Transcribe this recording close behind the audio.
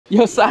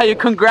Yo, Saya,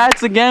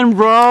 congrats again,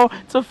 bro.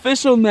 It's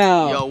official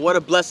now. Yo, what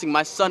a blessing.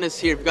 My son is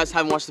here. If you guys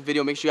haven't watched the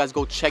video, make sure you guys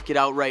go check it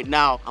out right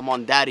now. I'm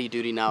on daddy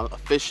duty now,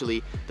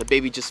 officially. The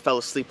baby just fell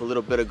asleep a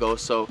little bit ago,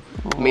 so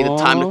I made the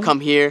time to come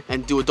here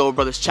and do a Dobre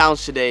Brothers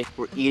challenge today.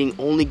 We're eating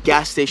only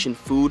gas station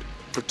food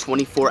for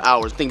 24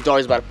 hours. I think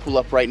Darius is about to pull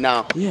up right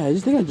now. Yeah, I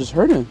just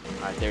heard him.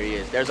 All right, there he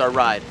is. There's our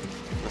ride.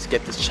 Let's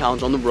get this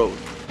challenge on the road.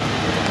 What's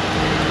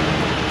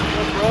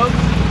up,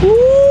 bro?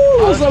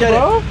 Woo, what's up,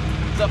 bro?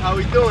 What's up? How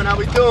we doing? How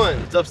we doing?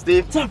 What's up,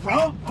 Steve? What's up,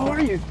 bro? How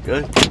are you?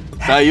 Good.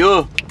 How are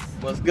you?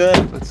 What's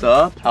good? What's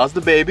up? How's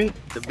the baby?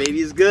 The baby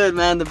is good,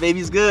 man. The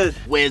baby's good.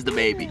 Where's the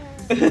baby?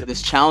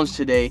 This challenge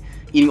today,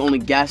 eating only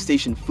gas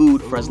station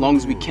food for as long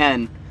as we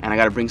can. And I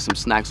gotta bring some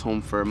snacks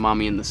home for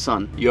mommy and the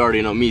son. You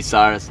already know me,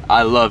 Cyrus.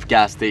 I love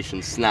gas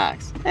station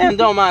snacks. And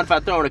don't mind if I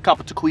throw in a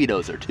couple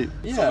taquitos or two.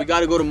 Yeah. So we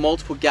gotta go to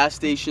multiple gas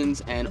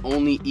stations and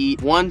only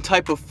eat one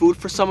type of food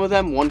for some of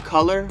them, one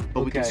color,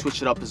 but we can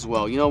switch it up as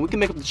well. You know, we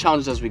can make up the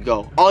challenges as we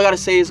go. All I gotta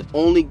say is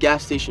only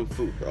gas station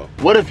food, bro.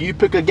 What if you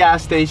pick a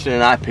gas station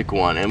and I pick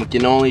one, and we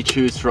can only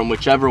choose from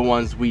whichever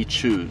ones we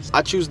choose?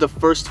 I choose the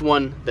first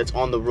one that's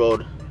on the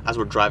road as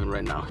we're driving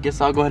right now. I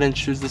guess I'll go ahead and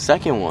choose the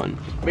second one.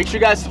 Make sure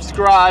you guys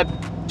subscribe,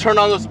 turn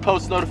on those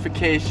post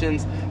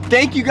notifications.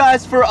 Thank you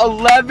guys for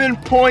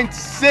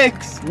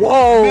 11.6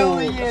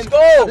 million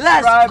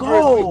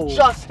subscribers. We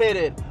just hit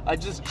it. I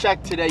just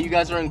checked today. You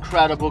guys are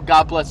incredible.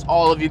 God bless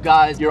all of you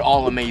guys. You're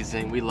all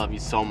amazing. We love you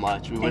so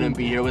much. We wouldn't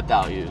be here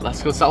without you.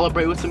 Let's go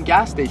celebrate with some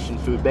gas station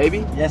food,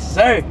 baby. Yes,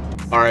 sir.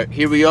 All right,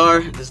 here we are.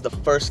 This is the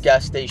first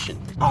gas station.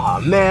 Oh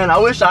man, I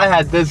wish I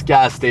had this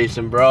gas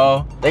station,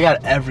 bro. They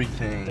got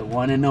everything. The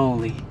one and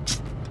only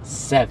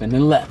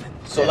 7-Eleven.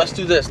 So let's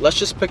do this. Let's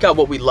just pick out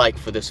what we like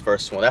for this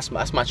first one. That's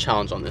my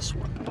challenge on this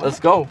one.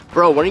 Let's go.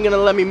 Bro, when are you gonna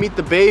let me meet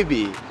the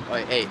baby?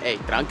 Hey,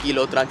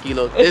 tranquilo,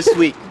 tranquilo.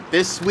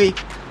 This week,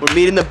 we're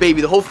meeting the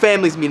baby. The whole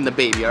family's meeting the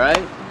baby, all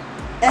right?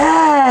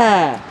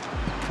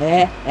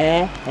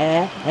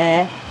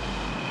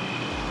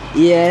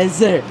 Yes,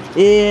 sir.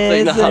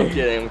 Yes, no, sir. I'm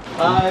kidding.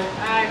 Hi.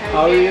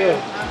 How are you?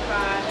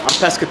 I'm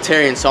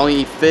pescatarian, so I only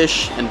eat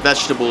fish and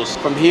vegetables.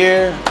 From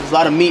here, there's a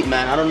lot of meat,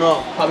 man. I don't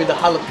know. Probably the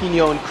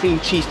jalapeno and cream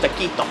cheese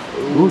taquito.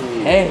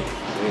 Okay.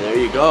 There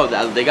you go.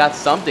 They got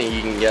something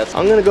you can get.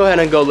 I'm gonna go ahead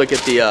and go look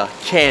at the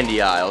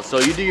candy aisle. So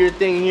you do your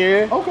thing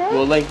here. Okay.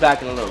 We'll link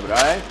back in a little bit, all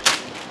right?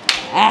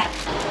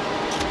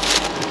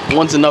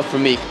 One's enough for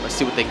me. Let's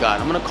see what they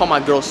got. I'm gonna call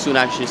my girl soon,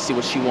 actually, to see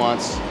what she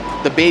wants.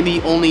 The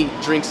baby only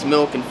drinks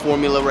milk and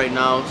formula right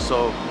now,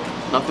 so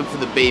nothing for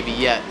the baby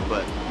yet,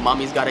 but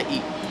mommy's gotta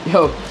eat.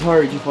 Yo,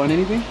 Tori, did you find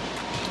anything?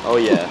 Oh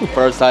yeah.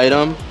 First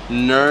item,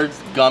 Nerds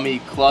gummy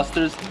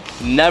clusters.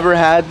 Never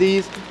had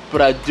these,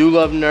 but I do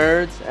love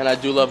Nerds and I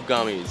do love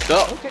gummies.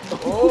 So, Okay.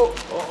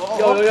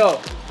 yo.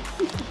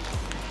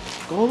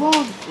 Go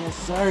along. Yes,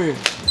 sir.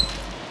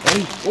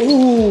 Hey.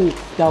 Oh,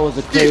 that was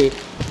a crazy.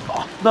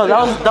 No,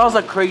 that was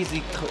a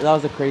crazy. That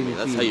was a crazy.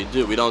 That's how you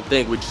do. We don't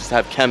think. We just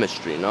have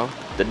chemistry, no?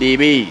 The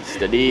DBs.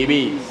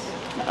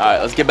 All right,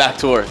 let's get back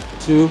to work.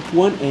 2,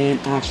 1, and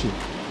action.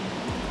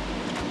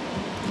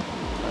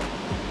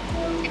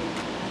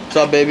 What's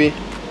up, baby?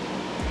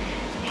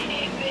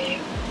 Hey, babe.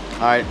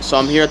 All right, so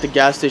I'm here at the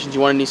gas station. Do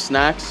you want any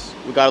snacks?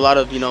 We got a lot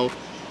of,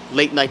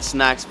 late night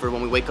snacks for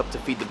when we wake up to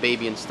feed the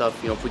baby and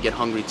stuff, if we get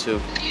hungry too.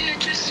 Yeah,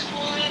 just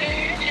water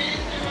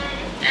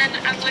and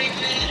aloe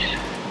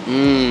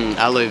vera.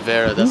 Aloe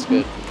vera, that's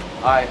good.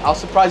 All right, I'll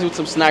surprise you with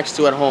some snacks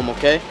too at home,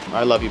 okay? All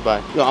right, love you,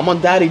 bye. Yo, I'm on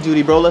daddy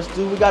duty, bro. Let's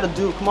do what we gotta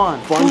do, come on.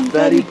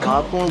 Funfetti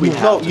popcorn. You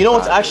know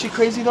what's actually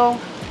crazy though?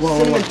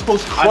 Cinnamon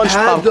Toast Crunch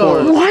popcorn.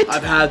 Those. What?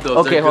 I've had those.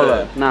 Okay, hold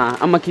on. Nah,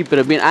 I'm gonna keep it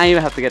a bean. I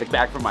even have to get it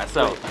back for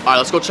myself. All right,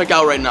 let's go check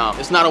out right now.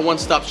 It's not a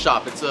one-stop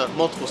shop. It's a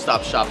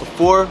multiple-stop shop.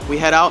 Before we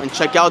head out and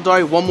check out,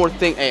 Dari, one more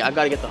thing. Hey, I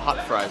gotta get the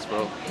hot fries,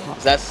 bro.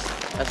 That's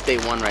day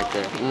one right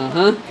there.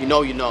 If you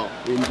know, you know.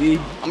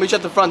 Indeed. I'll meet you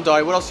at the front,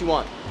 Dari. What else you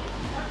want?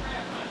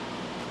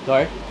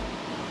 Sorry.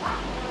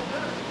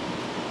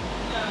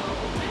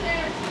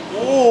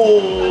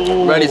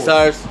 Oh. Ready,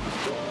 Cyrus?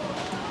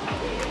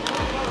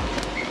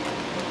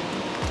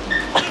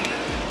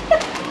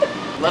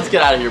 Let's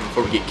get out of here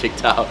before we get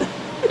kicked out.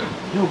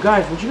 Yo,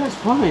 guys, what'd you guys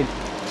find?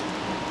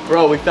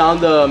 Bro, we found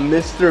the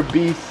Mr.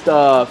 Beast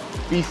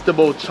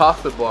Feastable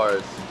chocolate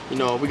bars. We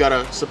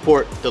gotta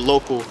support the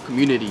local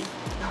community.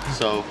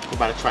 So we're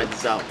about to try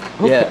this out.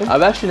 Yeah,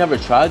 I've actually never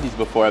tried these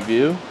before, have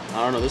you?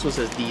 I don't know, this one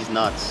says these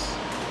nuts.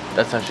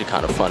 That's actually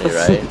kind of funny,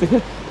 right?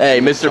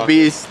 Hey, Mr.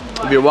 Beast,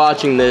 if you're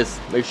watching this,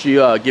 make sure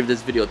you give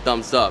this video a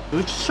thumbs up. Can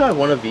we just try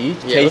one of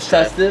each? Yeah, Taste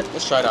test it?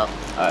 Let's try it out.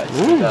 Alright,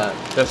 so we got,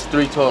 that's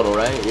 3 total,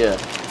 right? Yeah.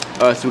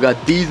 Alright, so we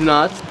got these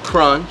nuts,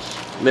 crunch,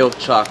 milk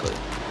chocolate.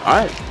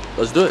 Alright,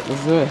 let's do it.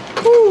 Let's do it.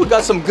 Woo, we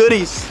got some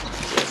goodies.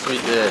 Yes, we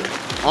did.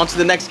 On to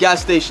the next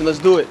gas station, let's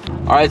do it.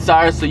 Alright,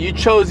 Cyrus, so you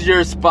chose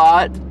your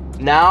spot.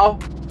 Now,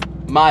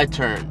 my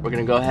turn. We're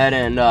gonna go ahead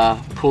and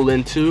pull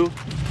into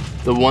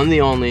the one,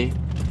 the only,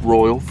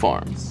 Royal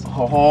Farms.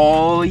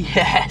 Oh,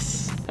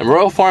 yes. And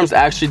Royal Farms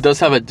actually does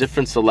have a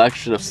different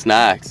selection of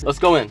snacks. Let's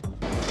go in.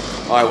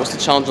 All right, what's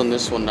the challenge on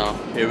this one now?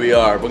 Here we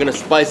are. We're gonna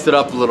spice it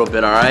up a little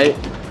bit, all right?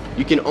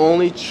 You can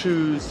only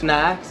choose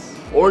snacks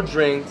or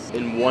drinks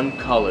in one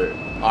color.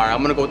 All right,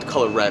 I'm gonna go with the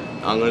color red.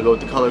 I'm gonna go with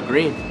the color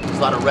green. There's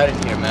a lot of red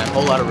in here, man.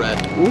 Whole lot of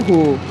red.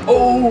 Ooh.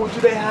 Oh,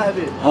 do they have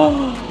it?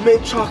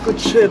 Mint chocolate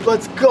chip,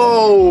 let's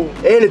go.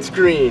 And it's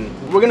green.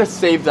 We're gonna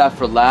save that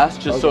for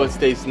last, just so it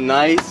stays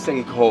nice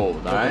and cold,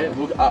 all right?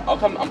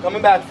 I'm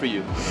coming back for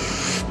you.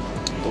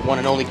 The one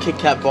and only Kit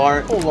Kat bar.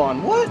 Hold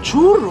on, what?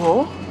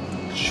 Churro?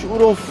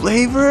 Churro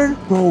flavored?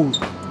 Bro,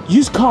 you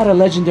just caught a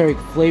legendary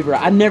flavor.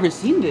 I've never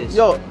seen this.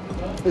 Yo,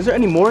 is there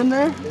any more in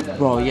there?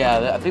 Bro,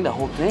 yeah, I think the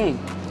whole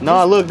thing.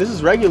 Nah, look, this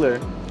is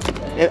regular.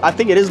 I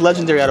think it is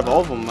legendary out of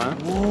all of them, man.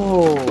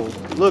 Whoa.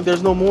 Look,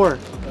 there's no more.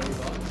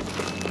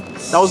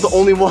 That was the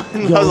only one.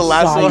 That was the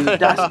last one.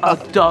 That's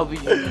a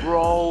W,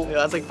 bro. Yeah,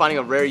 that's like finding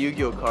a rare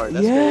Yu-Gi-Oh card.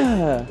 That's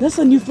Yeah, crazy. that's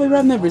a new flavor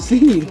I've never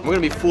seen. We're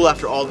gonna be full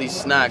after all these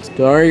snacks.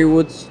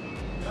 Darius,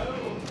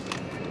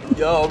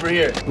 Yo, over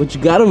here. what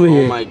you got over Oh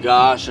here? my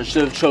gosh, I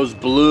should have chose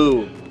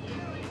blue.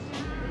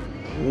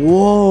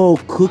 Whoa,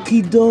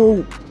 cookie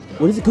dough.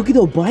 What is it, cookie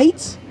dough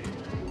bites?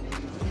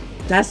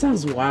 That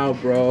sounds wild,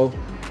 bro.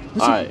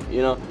 All right,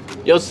 you know.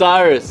 Yo,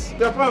 Cyrus.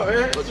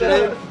 What's your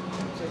name?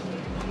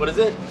 What is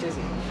it?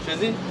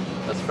 Shizzy.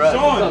 That's Fred.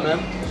 Sean. What's up, man?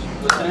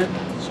 What's your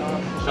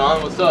name?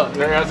 Sean, what's up?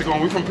 Hey, how's it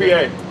going? We from PA.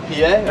 PA?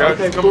 Yeah,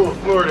 Okay, come cool. from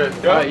Florida.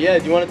 All right, yeah.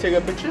 Do you want to take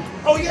a picture?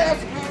 Oh yeah.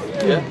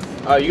 Yeah.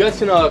 All right, you guys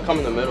can come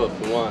in the middle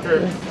if you want.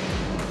 Sure.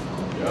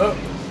 Yup.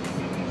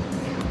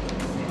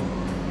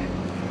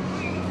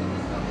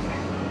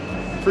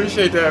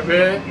 Appreciate that,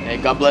 man. Hey,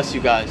 God bless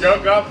you guys.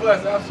 Yo, God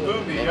bless.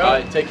 Absolutely. All Yo.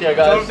 right, take care,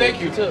 guys. So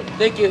thank you too.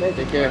 Thank you.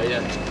 Take care. All right,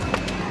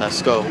 yeah.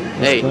 Let's go.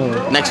 Hey,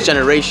 go. next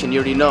generation, you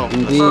already know.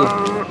 Indeed.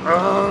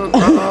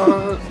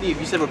 Steve,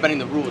 you said we're bending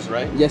the rules,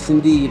 right? Yes,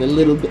 indeed, a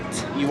little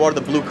bit. You are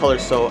the blue color,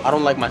 so I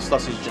don't like my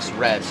sausage just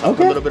red. So I'll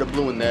put Okay. a little bit of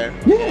blue in there.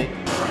 Yeah.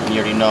 And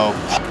you already know.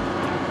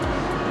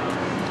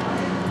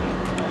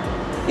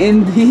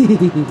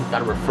 Indeed.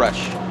 Gotta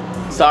refresh.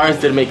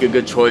 Cyrus did make a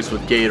good choice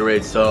with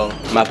Gatorade, so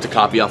I'm gonna have to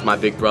copy off my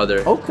big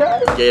brother.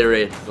 Okay.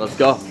 Gatorade, let's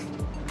go.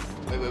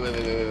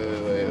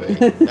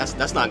 Wait.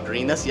 That's not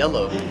green, that's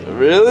yellow.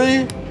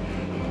 Really?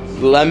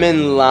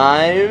 Lemon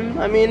lime?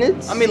 I mean,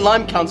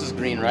 lime counts as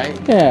green, right?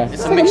 Yeah.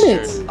 It's a like mixture.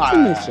 mix. It's a Alright,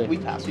 mixture. we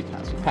pass.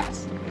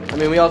 Pass. I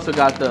mean, we also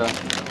got the.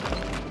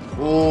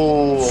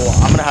 Ooh,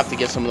 I'm gonna have to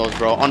get some of those,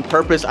 bro. On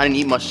purpose, I didn't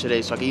eat much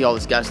today, so I can eat all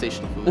this gas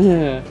station food.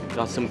 Yeah.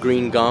 Got some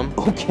green gum.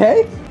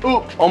 Okay.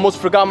 Ooh, almost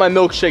forgot my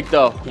milkshake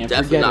though. Can't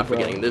Definitely forget not it, bro.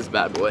 forgetting this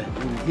bad boy.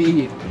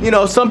 Indeed. You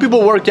know, some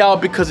people work out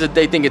because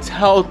they think it's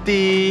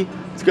healthy,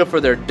 it's good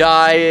for their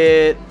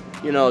diet.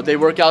 You know, they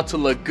work out to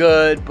look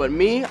good. But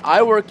me,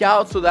 I work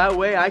out so that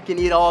way I can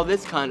eat all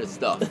this kind of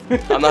stuff.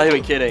 I'm not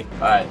even kidding. All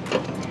right.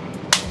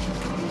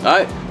 All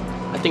right.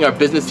 I think our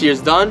business here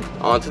is done.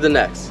 On to the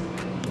next.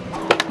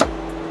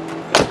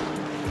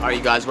 All right,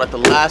 you guys, we're at the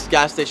last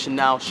gas station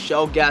now,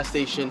 Shell gas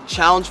station.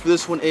 Challenge for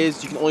this one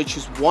is you can only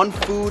choose one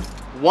food,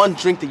 one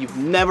drink that you've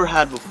never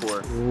had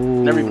before.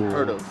 Never even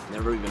heard of.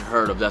 Never even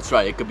heard of. That's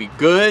right. It could be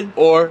good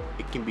or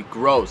it can be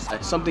gross.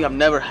 It's something I've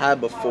never had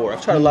before.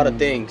 I've tried a lot of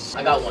things.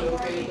 I got one.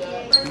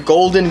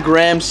 Golden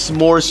Graham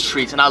s'mores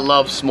treats, and I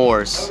love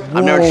s'mores.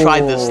 I've never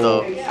tried this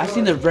though. I've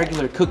seen the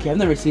regular cookie. I've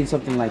never seen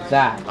something like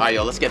that. All right,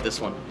 yo, let's get this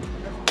one.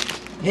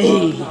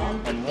 Hey.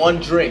 And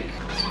one drink.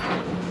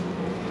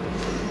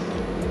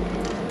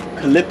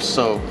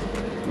 Calypso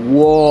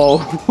Whoa.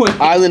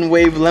 Island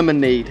Wave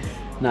Lemonade.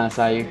 Nah,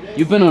 Sayu.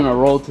 You've been on a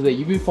roll today.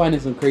 You've been finding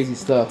some crazy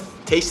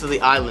stuff. Taste of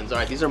the Islands. All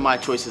right, these are my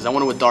choices. I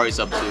wonder what Darius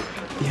up to.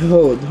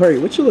 Yo, Dory,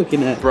 what you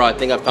looking at? Bro, I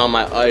think I found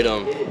my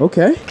item.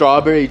 Okay.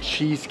 Strawberry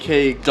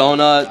cheesecake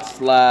donut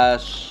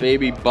slash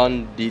baby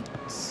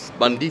bundits.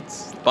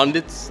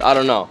 I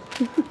don't know.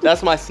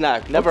 That's my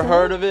snack. Never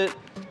heard of it.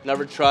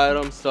 Never tried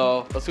them,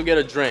 so let's go get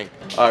a drink.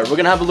 All right, we're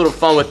gonna have a little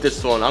fun with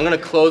this one. I'm gonna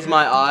close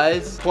my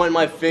eyes, point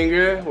my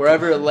finger,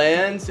 wherever it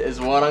lands is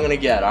what I'm gonna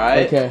get, all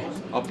right? Okay.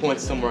 I'll point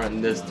somewhere in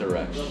this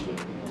direction.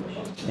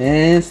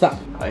 And stop.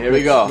 All right, here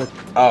we go.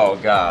 Oh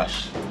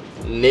gosh.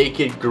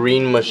 Naked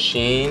Green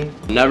Machine.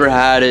 Never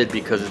had it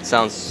because it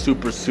sounds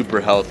super, super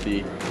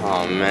healthy.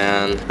 Oh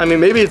man. I mean,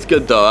 maybe it's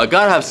good though. I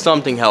gotta have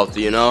something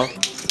healthy, you know?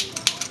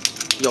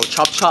 Yo,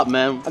 chop,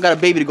 man. I got a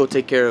baby to go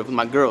take care of with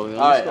my girl. You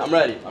know? All right, I'm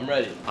ready. I'm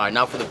ready. All right,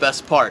 now for the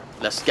best part.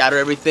 Let's scatter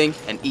everything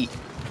and eat.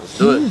 Let's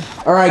do it.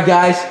 All right,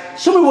 guys.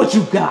 Show me what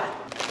you got.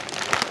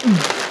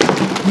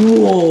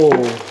 Whoa.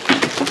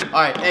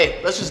 All right, hey,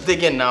 let's just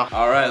dig in now.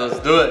 All right, let's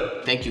do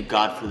it. Thank you,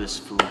 God, for this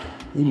food.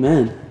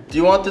 Amen. Do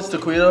you want this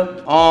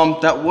tequila?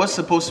 That was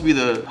supposed to be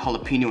the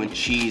jalapeno and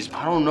cheese.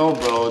 I don't know,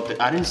 bro.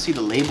 I didn't see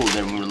the label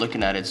there when we were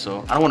looking at it,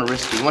 so I don't want to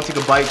risk it. You want to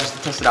take a bite just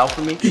to test it out for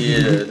me?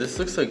 Yeah, this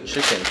looks like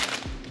chicken.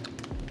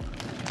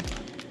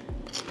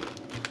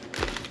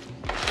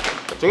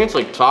 I think it's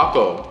like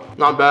taco.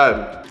 Not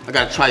bad. I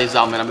gotta try these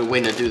out, man. I've been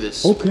waiting to do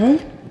this. Okay.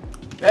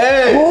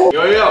 Hey! Oh.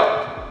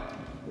 Yo!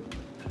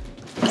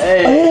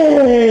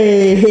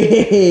 Hey!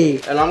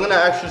 Hey. And I'm gonna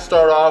actually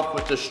start off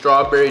with the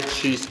strawberry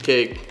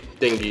cheesecake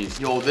thingies.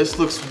 Yo, this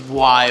looks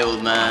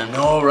wild, man.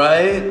 No,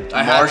 right?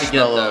 I have to get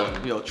Marshmallow.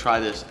 them. Yo, try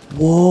this.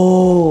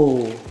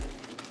 Whoa.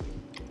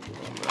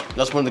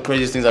 That's one of the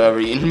craziest things I've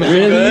ever eaten. Man.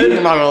 Really?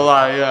 I'm not gonna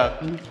lie,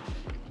 yeah.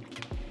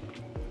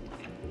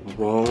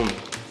 Whoa.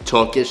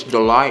 Turkish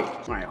delight.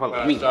 Alright,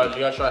 hold You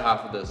gotta try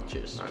half of this.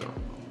 Cheers. I know.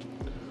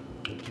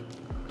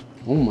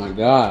 Oh my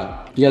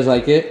god. You guys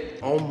like it?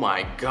 Oh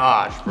my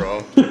gosh,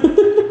 bro.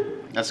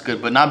 That's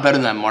good, but not better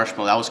than that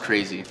marshmallow. That was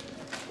crazy.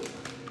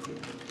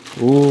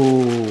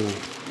 Ooh.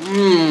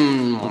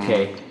 Mmm.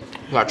 Okay.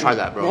 You gotta try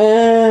that, bro.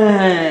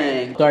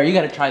 Dang. Sorry, you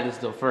gotta try this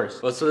though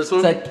first. What's this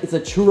one? It's a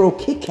churro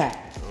Kit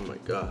Kat. Oh my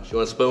gosh. You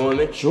wanna split one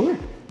with me? Sure.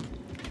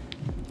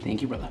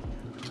 Thank you, brother.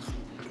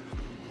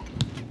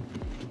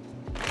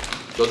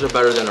 Those are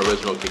better than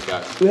original Kit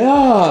Kats.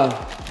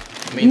 Yeah.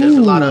 I mean, there's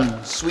a lot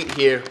of sweet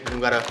here. We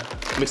gotta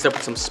mix it up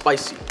with some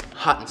spicy.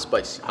 Hot and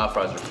spicy. Hot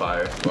fries are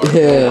fire.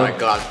 Yeah. Oh my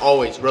god,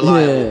 always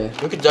reliable.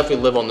 Yeah. We could definitely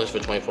live on this for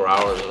 24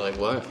 hours. Like,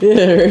 what?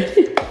 Yeah.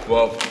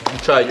 Well, you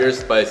try yours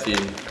spicy.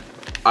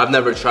 I've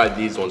never tried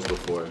these ones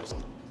before.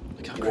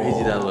 Look how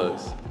crazy that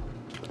looks.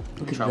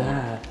 Look at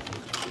that.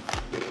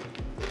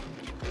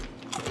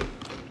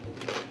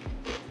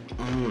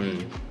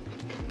 Mmm.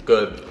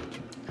 Good.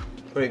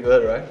 Pretty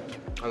good, right?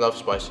 I love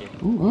spicy.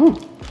 Ooh.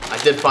 I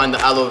did find the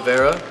aloe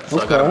vera, so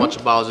I got a Okay. bunch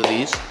of bottles of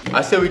these.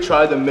 I say we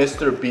try the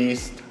Mr.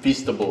 Beast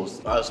Feastables.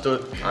 Alright, let's do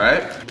it.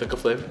 Alright? Pick a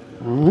flavor.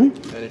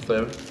 Alright. Any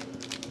flavor?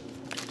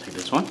 Take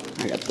this one.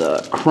 I got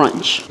the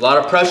crunch. A lot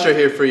of pressure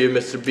here for you,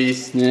 Mr.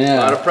 Beast. Yeah.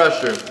 A lot of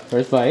pressure.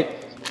 First bite.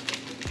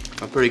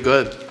 I'm pretty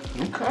good.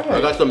 Okay. I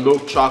got the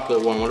milk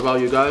chocolate one. What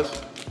about you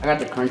guys? I got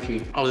the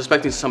crunchy. I was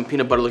expecting some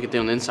peanut butter looking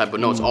thing on the inside,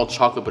 but no, it's all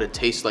chocolate, but it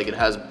tastes like it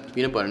has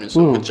peanut butter in it,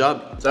 so good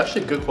job. It's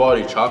actually good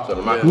quality chocolate,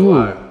 I'm not gonna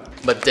lie.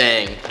 But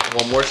dang,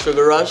 one more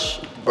Sugar Rush,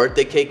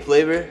 birthday cake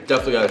flavor.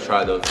 Definitely gotta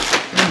try those.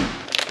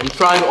 I'm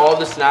trying all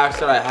the snacks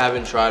that I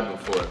haven't tried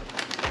before.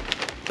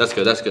 That's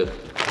good, that's good.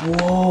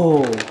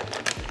 Whoa.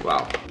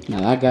 Wow.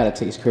 Now that gotta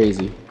taste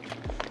crazy.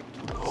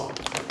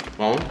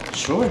 Well,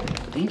 Sure.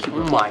 Thank you.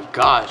 Oh my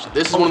gosh,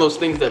 this is one of those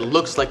things that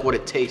looks like what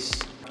it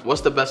tastes.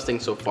 What's the best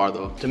thing so far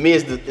though? To me,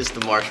 it's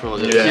the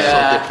marshmallows. It's so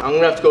different. I'm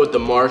gonna have to go with the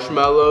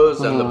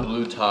marshmallows and the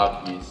blue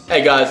Takis.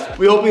 Hey guys,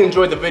 we hope you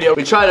enjoyed the video.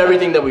 We tried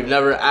everything that we've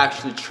never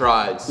actually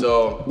tried,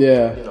 so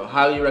Yeah. you know,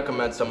 highly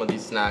recommend some of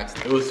these snacks.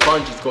 It was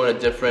fun just going to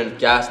different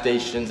gas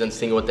stations and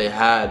seeing what they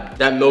had.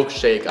 That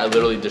milkshake I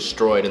literally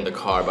destroyed in the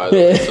car, by the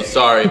way, so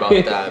sorry about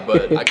that,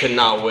 but I could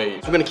not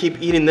wait. I'm gonna keep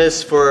eating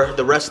this for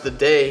the rest of the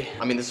day.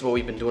 I mean, this is what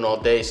we've been doing all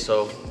day,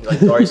 so like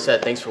Darius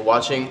said, thanks for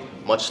watching.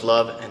 Much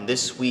love, and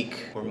this week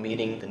we're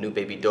meeting the new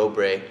baby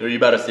Dobre. Are you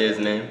about to say his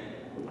name?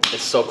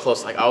 It's so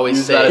close, like I always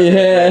You say. gotta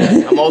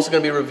Yeah. I'm also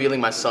gonna be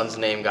revealing my son's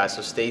name, guys,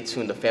 so stay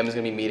tuned. The family's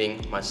gonna be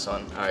meeting my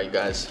son. All right,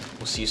 guys,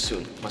 we'll see you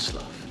soon. Much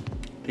love.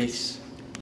 Peace.